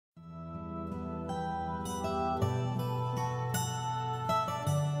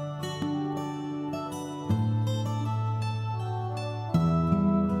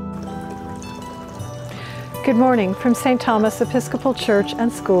Good morning from St. Thomas Episcopal Church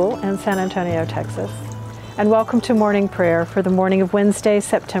and School in San Antonio, Texas. And welcome to morning prayer for the morning of Wednesday,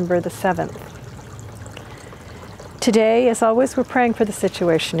 September the 7th. Today, as always, we're praying for the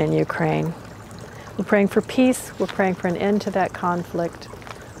situation in Ukraine. We're praying for peace. We're praying for an end to that conflict.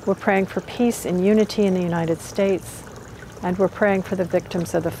 We're praying for peace and unity in the United States. And we're praying for the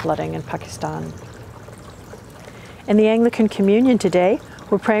victims of the flooding in Pakistan. In the Anglican Communion today,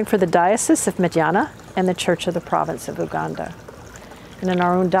 we're praying for the Diocese of Midyana and the Church of the Province of Uganda. And in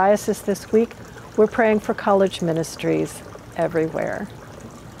our own diocese this week, we're praying for college ministries everywhere.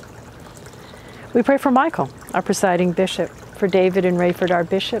 We pray for Michael, our presiding bishop, for David and Rayford, our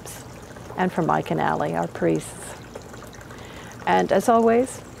bishops, and for Mike and Allie, our priests. And as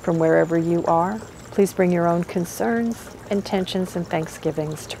always, from wherever you are, please bring your own concerns, intentions, and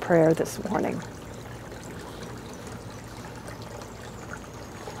thanksgivings to prayer this morning.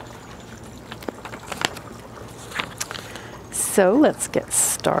 So let's get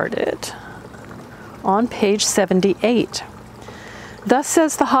started. On page 78. Thus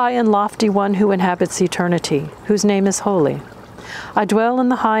says the high and lofty one who inhabits eternity, whose name is holy. I dwell in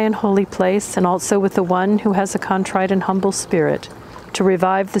the high and holy place, and also with the one who has a contrite and humble spirit, to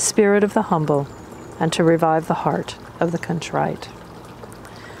revive the spirit of the humble, and to revive the heart of the contrite.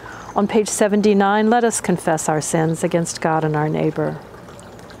 On page 79, let us confess our sins against God and our neighbor.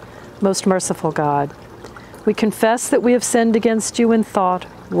 Most merciful God, we confess that we have sinned against you in thought,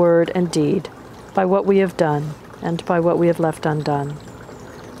 word, and deed, by what we have done and by what we have left undone.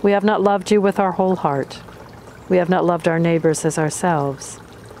 We have not loved you with our whole heart. We have not loved our neighbors as ourselves.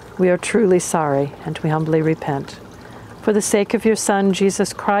 We are truly sorry, and we humbly repent. For the sake of your Son,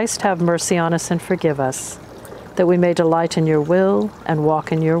 Jesus Christ, have mercy on us and forgive us, that we may delight in your will and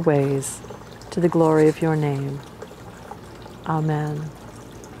walk in your ways, to the glory of your name. Amen.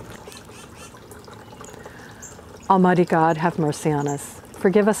 Almighty God, have mercy on us.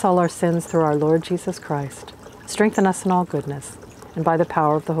 Forgive us all our sins through our Lord Jesus Christ. Strengthen us in all goodness, and by the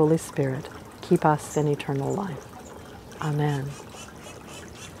power of the Holy Spirit, keep us in eternal life. Amen.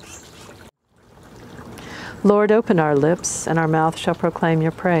 Lord, open our lips, and our mouth shall proclaim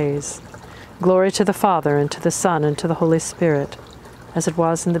your praise. Glory to the Father, and to the Son, and to the Holy Spirit, as it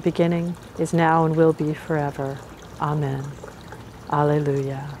was in the beginning, is now, and will be forever. Amen.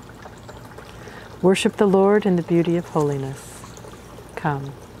 Alleluia. Worship the Lord in the beauty of holiness.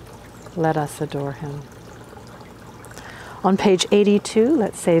 Come, let us adore him. On page 82,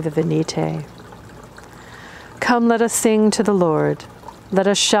 let's say the Venite. Come, let us sing to the Lord. Let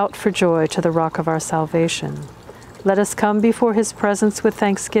us shout for joy to the rock of our salvation. Let us come before his presence with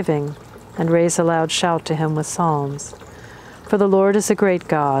thanksgiving and raise a loud shout to him with psalms. For the Lord is a great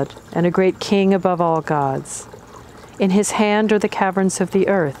God and a great King above all gods. In his hand are the caverns of the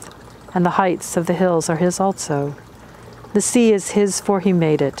earth, and the heights of the hills are his also. The sea is his, for he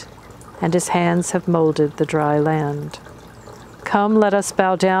made it, and his hands have molded the dry land. Come, let us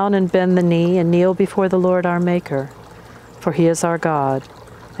bow down and bend the knee and kneel before the Lord our Maker. For he is our God,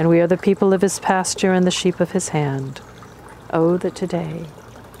 and we are the people of his pasture and the sheep of his hand. Oh, that today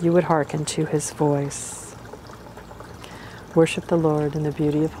you would hearken to his voice. Worship the Lord in the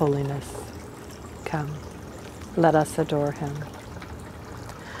beauty of holiness. Come, let us adore him.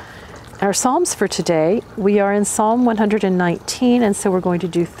 Our Psalms for today, we are in Psalm 119, and so we're going to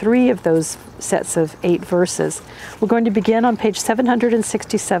do 3 of those sets of 8 verses. We're going to begin on page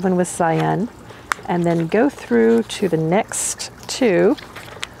 767 with Zayin, and then go through to the next 2,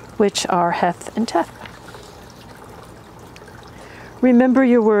 which are Heth and Teth. Remember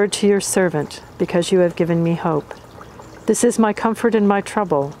your word to your servant, because you have given me hope. This is my comfort in my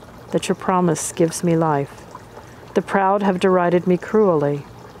trouble, that your promise gives me life. The proud have derided me cruelly,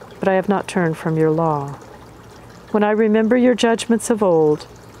 but I have not turned from your law. When I remember your judgments of old,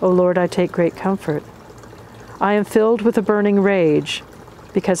 O Lord, I take great comfort. I am filled with a burning rage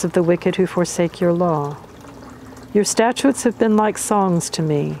because of the wicked who forsake your law. Your statutes have been like songs to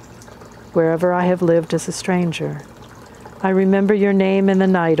me, wherever I have lived as a stranger. I remember your name in the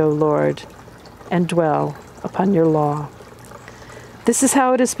night, O Lord, and dwell upon your law. This is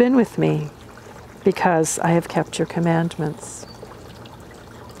how it has been with me, because I have kept your commandments.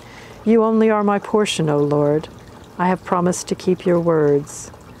 You only are my portion, O Lord. I have promised to keep your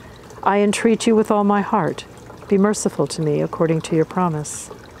words. I entreat you with all my heart. Be merciful to me according to your promise.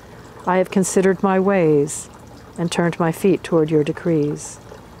 I have considered my ways and turned my feet toward your decrees.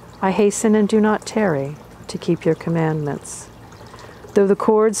 I hasten and do not tarry to keep your commandments. Though the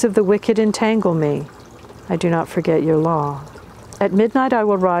cords of the wicked entangle me, I do not forget your law. At midnight I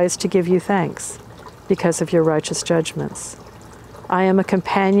will rise to give you thanks because of your righteous judgments. I am a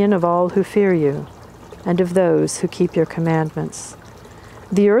companion of all who fear you. and of those who keep your commandments.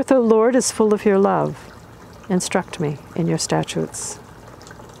 The earth, O Lord, is full of your love. Instruct me in your statutes.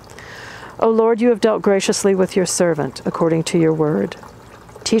 O Lord, you have dealt graciously with your servant, according to your word.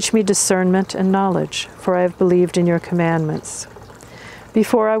 Teach me discernment and knowledge, for I have believed in your commandments.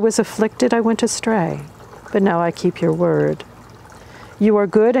 Before I was afflicted, I went astray, but now I keep your word. You are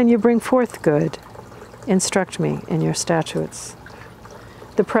good, and you bring forth good. Instruct me in your statutes.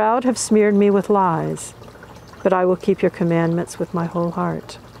 The proud have smeared me with lies, but I will keep your commandments with my whole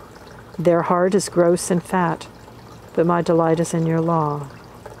heart. Their heart is gross and fat, but my delight is in your law.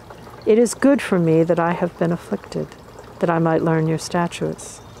 It is good for me that I have been afflicted, that I might learn your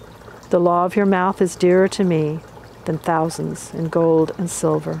statutes. The law of your mouth is dearer to me than thousands in gold and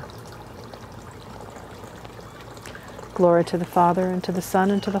silver. Glory to the Father, and to the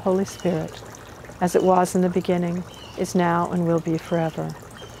Son, and to the Holy Spirit, as it was in the beginning, is now, and will be forever.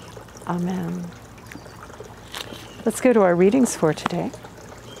 Amen. Let's go to our readings for today.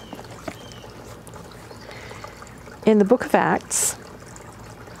 In the book of Acts,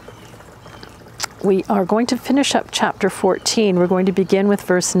 we are going to finish up chapter 14. We're going to begin with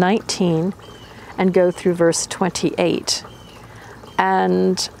verse 19 and go through verse 28.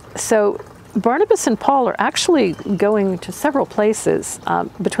 And so Barnabas and Paul are actually going to several places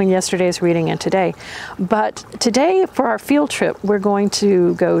between yesterday's reading and today. But today, for our field trip, we're going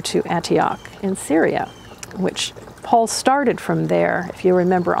to go to Antioch in Syria, which Paul started from there, if you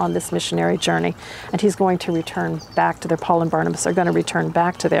remember, on this missionary journey. And he's going to return back to there. Paul and Barnabas are going to return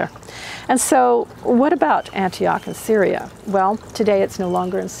back to there. And so what about Antioch in Syria? Well, today it's no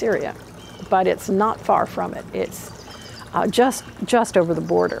longer in Syria, but it's not far from it. It's just over the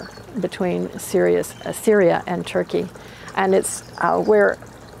border between Syria and Turkey, and it's where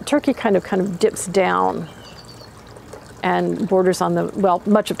Turkey kind of dips down and borders on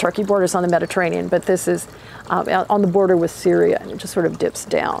much of Turkey borders on the Mediterranean, but this is on the border with Syria, and it just sort of dips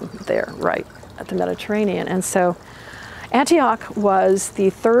down there, right at the Mediterranean. And so Antioch was the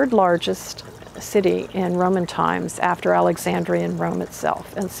third largest city in Roman times after Alexandria and Rome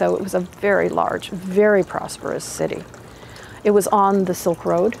itself, and so it was a very large, very prosperous city. It was on the Silk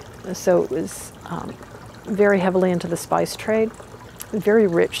Road, so it was very heavily into the spice trade, a very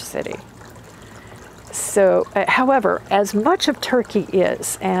rich city. So, however, as much of Turkey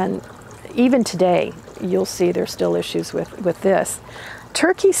is, and even today, you'll see there's still issues with this,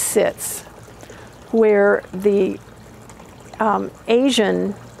 Turkey sits where the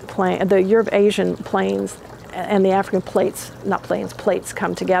the Eurasian plains and the African plates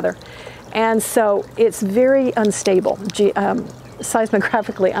come together. And so it's very unstable,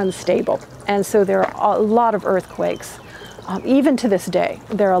 seismographically unstable. And so there are a lot of earthquakes. Even to this day,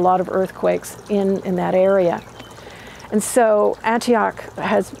 there are a lot of earthquakes in that area. And so Antioch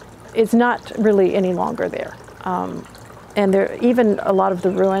is not really any longer there. And there, even a lot of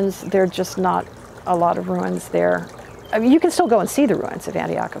the ruins, there are just not a lot of ruins there. I mean, you can still go and see the ruins of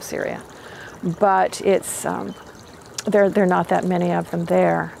Antioch of Syria, but it's there are not that many of them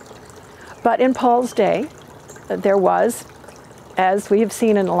there. But in Paul's day, there was, as we have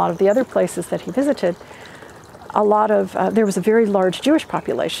seen in a lot of the other places that he visited, there was a very large Jewish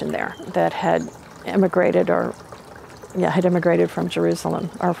population there that had immigrated from Jerusalem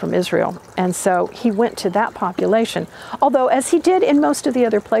or from Israel. And so he went to that population. Although, as he did in most of the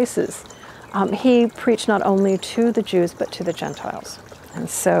other places, he preached not only to the Jews, but to the Gentiles. And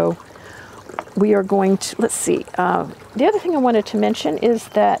so we are going to, let's see. The other thing I wanted to mention is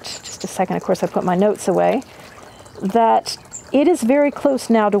that, just a second, of course I put my notes away, that it is very close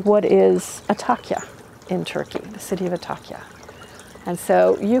now to what is Antakya in Turkey, the city of Antakya. And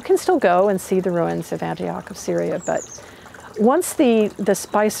so you can still go and see the ruins of Antioch of Syria, but once the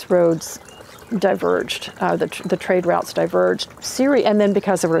spice roads diverged, the trade routes diverged, Syria, and then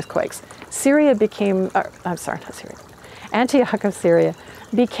because of earthquakes, Antioch of Syria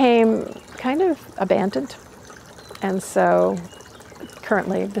became kind of abandoned. And so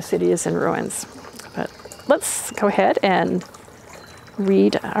currently the city is in ruins. But let's go ahead and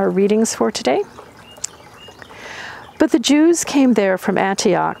read our readings for today. But the Jews came there from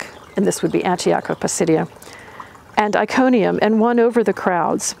Antioch, and this would be Antioch of Pisidia, and Iconium, and won over the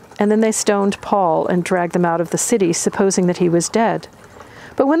crowds. And then they stoned Paul and dragged them out of the city, supposing that he was dead.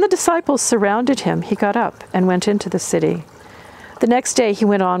 But when the disciples surrounded him, he got up and went into the city. The next day he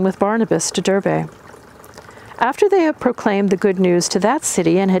went on with Barnabas to Debbi. After they had proclaimed the good news to that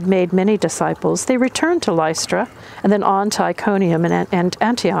city and had made many disciples, they returned to Lystra, and then on to Iconium and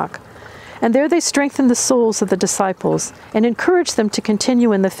Antioch. And there they strengthened the souls of the disciples and encouraged them to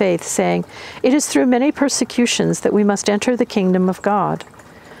continue in the faith, saying, "It is through many persecutions that we must enter the kingdom of God."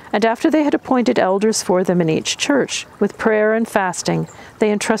 And after they had appointed elders for them in each church, with prayer and fasting,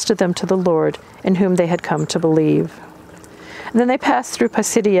 they entrusted them to the Lord, in whom they had come to believe. And then they passed through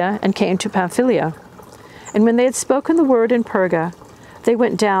Pisidia and came to Pamphylia. And when they had spoken the word in Perga, they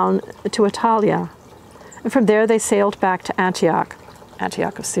went down to Attalia. And from there they sailed back to Antioch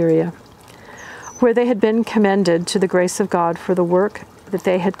of Syria, where they had been commended to the grace of God for the work that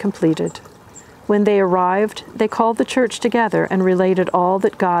they had completed. When they arrived, they called the church together and related all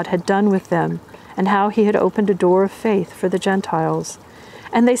that God had done with them, and how he had opened a door of faith for the Gentiles.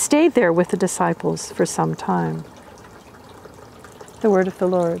 And they stayed there with the disciples for some time. The word of the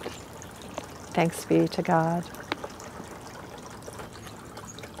Lord. Thanks be to God.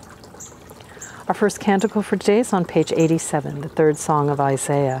 Our first canticle for today is on page 87, the third Song of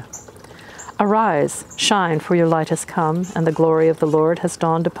Isaiah. Arise, shine, for your light has come, and the glory of the Lord has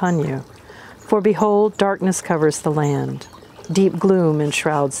dawned upon you. For behold, darkness covers the land, deep gloom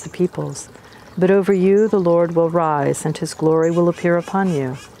enshrouds the peoples. But over you the Lord will rise, and his glory will appear upon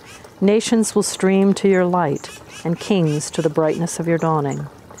you. Nations will stream to your light, and kings to the brightness of your dawning.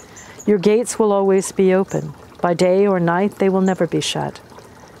 Your gates will always be open. By day or night they will never be shut.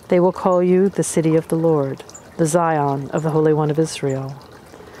 They will call you the city of the Lord, the Zayin of the Holy One of Israel.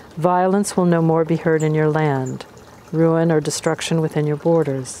 Violence will no more be heard in your land, ruin or destruction within your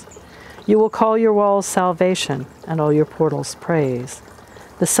borders. You will call your walls salvation, and all your portals praise.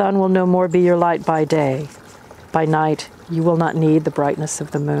 The sun will no more be your light by day. By night you will not need the brightness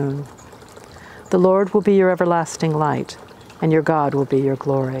of the moon. The Lord will be your everlasting light, and your God will be your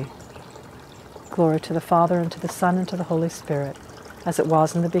glory. Glory to the Father, and to the Son, and to the Holy Spirit, as it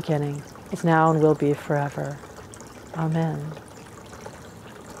was in the beginning, is now, and will be forever. Amen.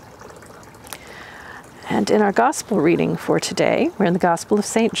 And in our gospel reading for today, we're in the Gospel of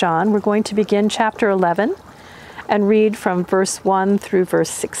St. John. We're going to begin chapter 11 and read from verse 1 through verse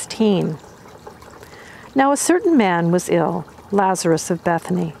 16. Now a certain man was ill, Lazarus of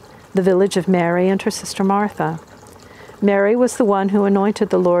Bethany, the village of Mary and her sister Martha. Mary was the one who anointed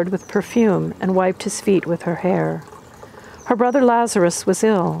the Lord with perfume and wiped his feet with her hair. Her brother Lazarus was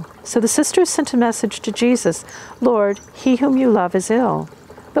ill, so the sisters sent a message to Jesus, Lord, he whom you love is ill.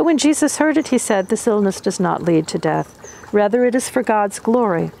 But when Jesus heard it, he said, this illness does not lead to death. Rather, it is for God's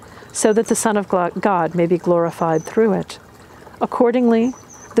glory, so that the Son of God may be glorified through it. Accordingly,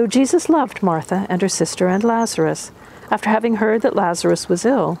 though Jesus loved Martha and her sister and Lazarus, after having heard that Lazarus was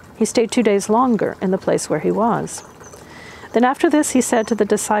ill, he stayed 2 days longer in the place where he was. Then after this he said to the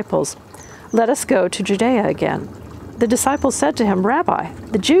disciples, let us go to Judea again. The disciples said to him, Rabbi,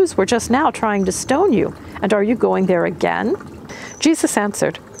 the Jews were just now trying to stone you, and are you going there again? Jesus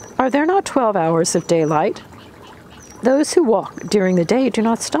answered, are there not 12 hours of daylight? Those who walk during the day do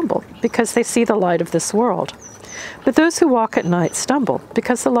not stumble, because they see the light of this world. But those who walk at night stumble,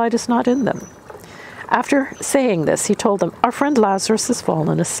 because the light is not in them. After saying this, he told them, our friend Lazarus has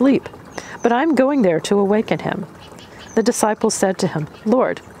fallen asleep, but I am going there to awaken him. The disciples said to him,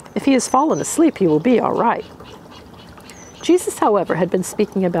 Lord, if he has fallen asleep, he will be all right. Jesus, however, had been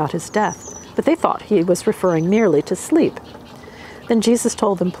speaking about his death, but they thought he was referring merely to sleep. Then Jesus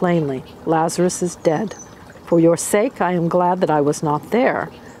told them plainly, Lazarus is dead. For your sake I am glad that I was not there,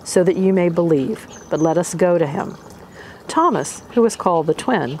 so that you may believe, but let us go to him. Thomas, who was called the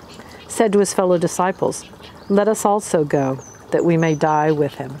twin, said to his fellow disciples, let us also go, that we may die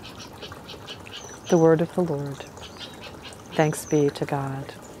with him. The word of the Lord. Thanks be to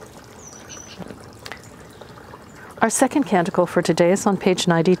God. Our second canticle for today is on page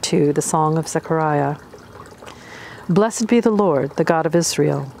 92, the Song of Zechariah. Blessed be the Lord, the God of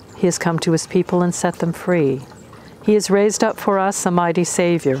Israel. He has come to his people and set them free. He has raised up for us a mighty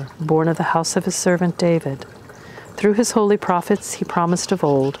Savior, born of the house of his servant David. Through his holy prophets he promised of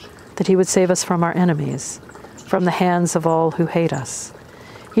old that he would save us from our enemies, from the hands of all who hate us.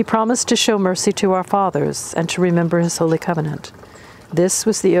 He promised to show mercy to our fathers and to remember his holy covenant. This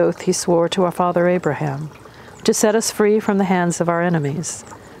was the oath he swore to our father Abraham, to set us free from the hands of our enemies,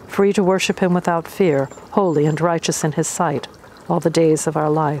 free to worship him without fear, holy and righteous in his sight, all the days of our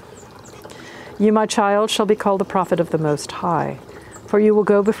life. You, my child, shall be called the prophet of the Most High, for you will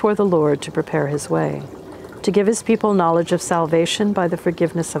go before the Lord to prepare his way, to give his people knowledge of salvation by the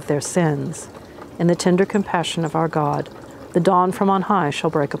forgiveness of their sins. In the tender compassion of our God, the dawn from on high shall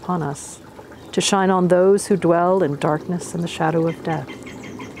break upon us, to shine on those who dwell in darkness and the shadow of death,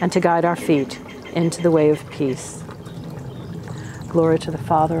 and to guide our feet into the way of peace. Glory to the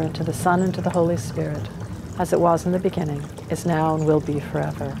Father, and to the Son, and to the Holy Spirit, as it was in the beginning, is now, and will be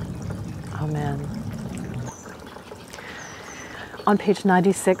forever. Amen. On page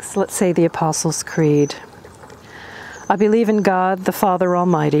 96, let's say the Apostles' Creed. I believe in God, the Father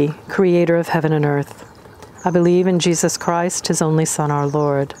Almighty, creator of heaven and earth. I believe in Jesus Christ, his only Son, our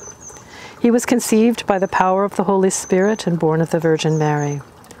Lord. He was conceived by the power of the Holy Spirit and born of the Virgin Mary.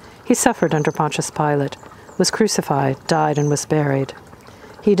 He suffered under Pontius Pilate, was crucified, died, and was buried.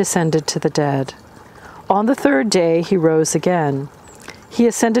 He descended to the dead. On the third day he rose again. He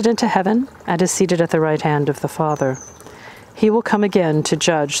ascended into heaven and is seated at the right hand of the Father. He will come again to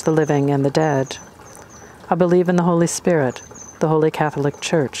judge the living and the dead. I believe in the Holy Spirit, the Holy Catholic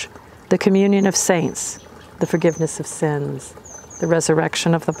Church, the communion of saints, the forgiveness of sins, the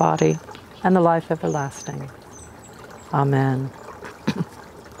resurrection of the body, and the life everlasting. Amen.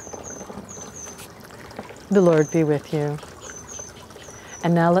 The Lord be with you.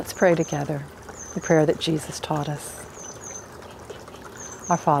 And now let's pray together the prayer that Jesus taught us.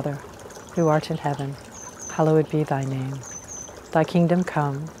 Our Father, who art in heaven, hallowed be thy name. Thy kingdom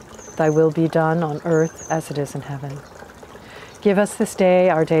come, thy will be done on earth as it is in heaven. Give us this day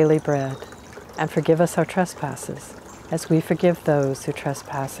our daily bread, and forgive us our trespasses, as we forgive those who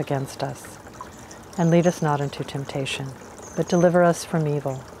trespass against us. And lead us not into temptation, but deliver us from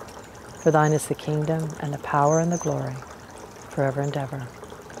evil. For thine is the kingdom, and the power, and the glory, forever and ever.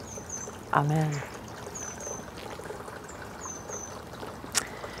 Amen.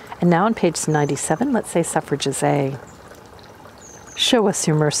 And now on page 97, let's say Suffrages A. Show us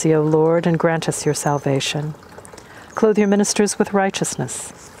your mercy, O Lord, and grant us your salvation. Clothe your ministers with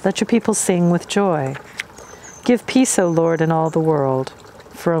righteousness. Let your people sing with joy. Give peace, O Lord, in all the world,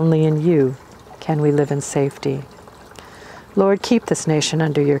 for only in you can we live in safety. Lord, keep this nation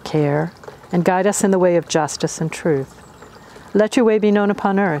under your care, and guide us in the way of justice and truth. Let your way be known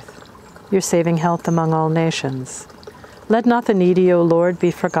upon earth, your saving health among all nations. Let not the needy, O Lord,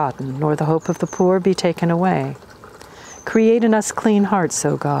 be forgotten, nor the hope of the poor be taken away. Create in us clean hearts,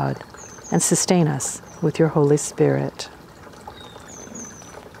 O God, and sustain us with your Holy Spirit.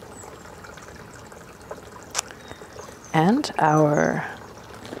 And our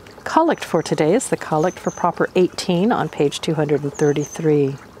collect for today is the collect for Proper 18 on page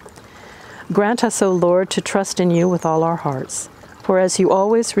 233. Grant us, O Lord, to trust in you with all our hearts, for as you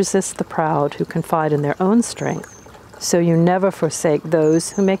always resist the proud who confide in their own strength, so you never forsake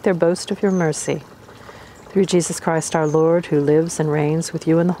those who make their boast of your mercy. Through Jesus Christ our Lord, who lives and reigns with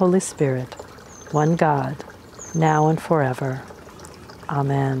you in the Holy Spirit, one God, now and forever.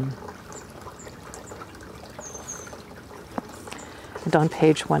 Amen. And on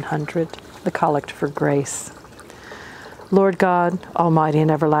page 100, the collect for grace. Lord God, Almighty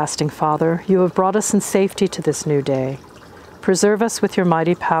and everlasting Father, you have brought us in safety to this new day. Preserve us with your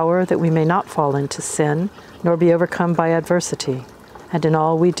mighty power that we may not fall into sin, nor be overcome by adversity. And in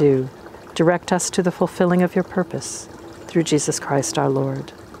all we do, direct us to the fulfilling of your purpose, through Jesus Christ our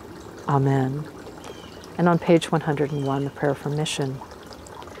Lord. Amen. And on page 101, the prayer for mission.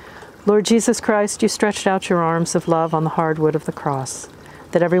 Lord Jesus Christ, you stretched out your arms of love on the hard wood of the cross,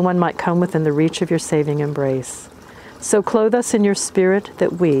 that everyone might come within the reach of your saving embrace. So clothe us in your Spirit,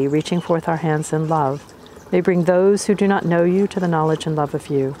 that we, reaching forth our hands in love, may bring those who do not know you to the knowledge and love of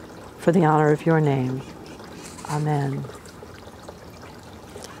you, for the honor of your name. Amen.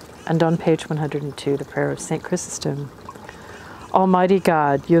 And on page 102, the prayer of St. Chrysostom. Almighty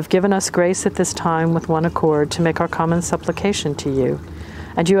God, you have given us grace at this time with one accord to make our common supplication to you.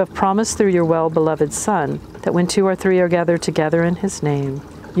 And you have promised through your well-beloved Son that when 2 or 3 are gathered together in his name,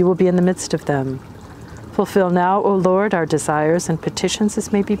 you will be in the midst of them. Fulfill now, O Lord, our desires and petitions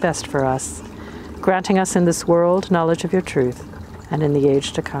as may be best for us, granting us in this world knowledge of your truth, and in the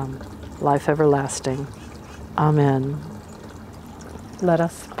age to come, life everlasting. Amen. Let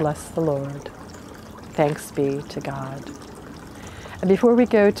us bless the Lord. Thanks be to God. And before we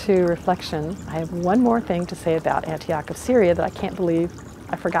go to reflection, I have one more thing to say about Antioch of Syria that I can't believe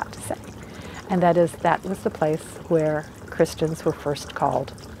I forgot to say. And that is, that was the place where Christians were first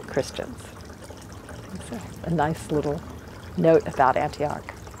called Christians. So, a nice little note about Antioch.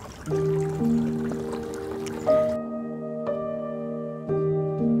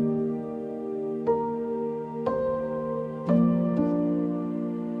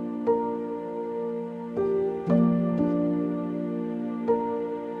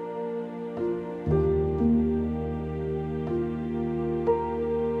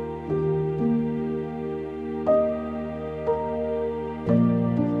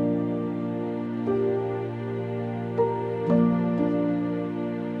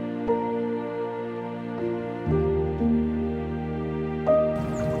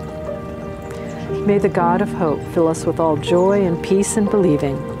 May the God of hope fill us with all joy and peace in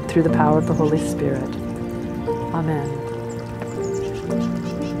believing through the power of the Holy Spirit. Amen.